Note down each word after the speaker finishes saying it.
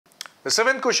The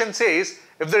seventh question says,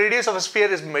 if the radius of a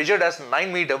sphere is measured as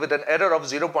 9 meter with an error of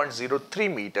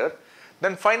 0.03 meter,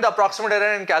 then find the approximate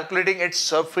error in calculating its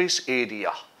surface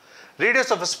area.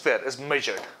 Radius of a sphere is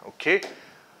measured, okay,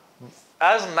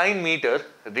 as 9 meter,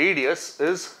 radius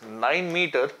is 9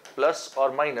 meter plus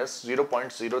or minus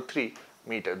 0.03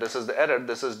 meter. This is the error,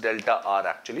 this is delta r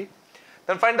actually.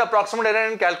 Then find the approximate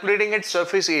error in calculating its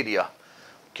surface area.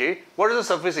 Okay, what is the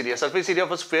surface area? Surface area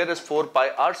of a sphere is 4 pi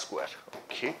r square.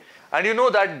 Okay, and you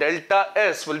know that delta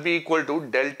S will be equal to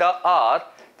delta R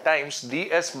times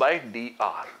ds by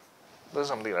dr. This is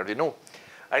something that we know.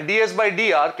 And ds by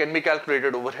dr can be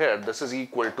calculated over here. This is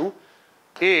equal to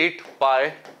 8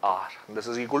 pi r. This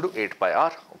is equal to 8 pi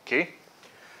r. Okay.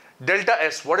 Delta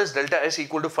S, what is delta S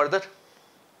equal to further?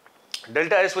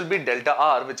 Delta S will be delta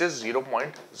R, which is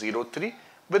 0.03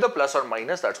 with a plus or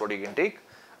minus, that's what you can take.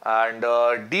 And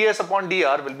ds upon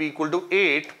dr will be equal to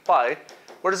 8 pi.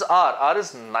 What is r? R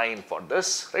is 9 for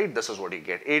this, right? This is what you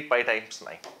get, 8 pi times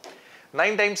 9.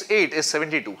 9 times 8 is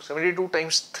 72. 72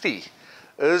 times 3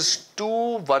 is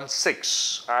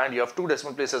 216. And you have two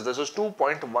decimal places. This is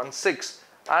 2.16.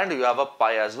 And you have a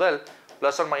pi as well.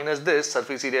 Plus or minus this,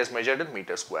 surface area is measured in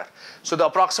meter square. So the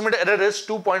approximate error is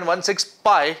 2.16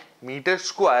 pi meter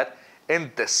square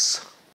in this.